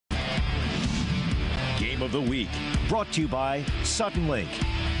Game of the Week, brought to you by Sutton Link.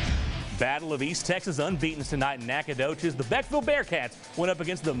 Battle of East Texas unbeaten tonight in Nacogdoches. The Beckville Bearcats went up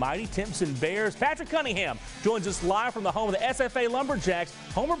against the mighty Timpson Bears. Patrick Cunningham joins us live from the home of the SFA Lumberjacks,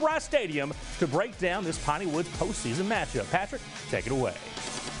 Homer Bryce Stadium, to break down this Piney Woods postseason matchup. Patrick, take it away.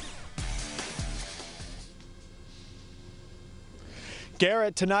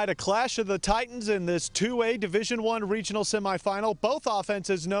 Garrett, tonight a clash of the Titans in this 2A Division I regional semifinal. Both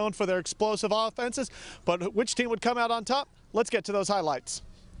offenses known for their explosive offenses, but which team would come out on top? Let's get to those highlights.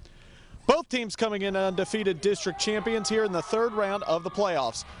 Both teams coming in undefeated district champions here in the third round of the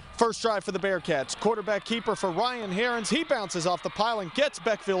playoffs. First drive for the Bearcats. Quarterback keeper for Ryan Herons. He bounces off the pile and gets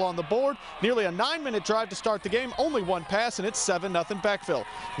Beckville on the board. Nearly a 9-minute drive to start the game. Only one pass, and it's 7-0 Beckville.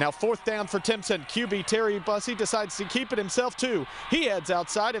 Now fourth down for Timpson. QB Terry Bussey decides to keep it himself too. He heads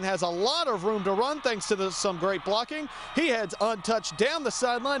outside and has a lot of room to run thanks to some great blocking. He heads untouched down the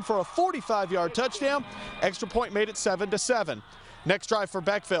sideline for a 45-yard touchdown. Extra point made it 7-7. Next drive for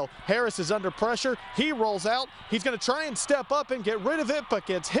Beckville. Harris is under pressure. He rolls out. He's going to try and step up and get rid of it, but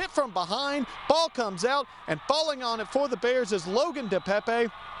gets hit from behind. Ball comes out, and falling on it for the Bears is Logan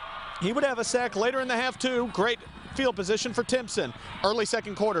DePepe. He would have a sack later in the half, too. Great field position for Timpson. Early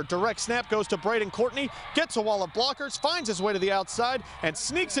second quarter, direct snap goes to Braden Courtney, gets a wall of blockers, finds his way to the outside, and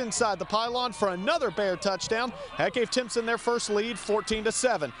sneaks inside the pylon for another Bear touchdown. That gave Timpson their first lead,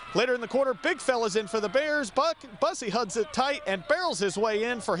 14-7. Later in the quarter, big fella's in for the Bears. Bussey hugs it tight and barrels his way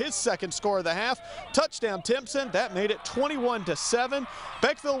in for his second score of the half. Touchdown Timpson. That made it 21-7.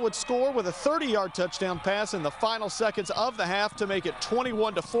 Beckville would score with a 30-yard touchdown pass in the final seconds of the half to make it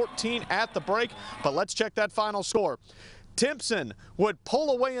 21-14 at the break. But let's check that final score. Timpson would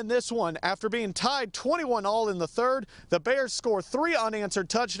pull away in this one after being tied 21-all in the third. The Bears score 3 unanswered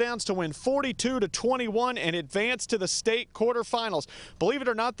touchdowns to win 42-21 and advance to the state quarterfinals. Believe it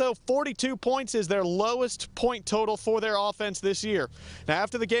or not, though, 42 points is their lowest point total for their offense this year. Now,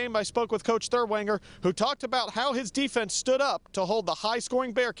 after the game, I spoke with Coach Thurwanger, who talked about how his defense stood up to hold the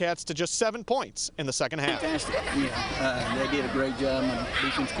high-scoring Bearcats to just 7 points in the second half. Fantastic. Yeah, they did a great job. My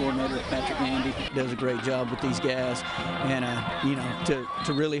defense coordinator, Patrick Mandy, does a great job with these guys. And,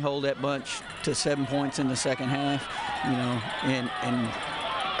 to really hold that bunch to 7 points in the second half, and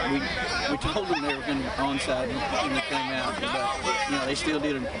we told them they were going to be onside when they came out, but, they still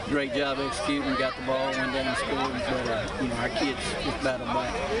did a great job executing, got the ball, went down and scored, but, our kids just battled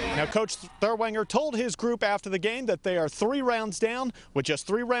back. Now, Coach Thurwanger told his group after the game that they are 3 rounds down with just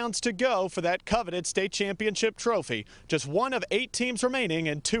 3 rounds to go for that coveted state championship trophy. Just one of 8 teams remaining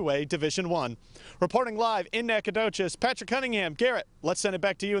in 2A Division I. Reporting live in Nacogdoches, Patrick Cunningham. Garrett, let's send it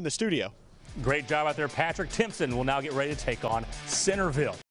back to you in the studio. Great job out there, Patrick. Timpson will now get ready to take on Centerville.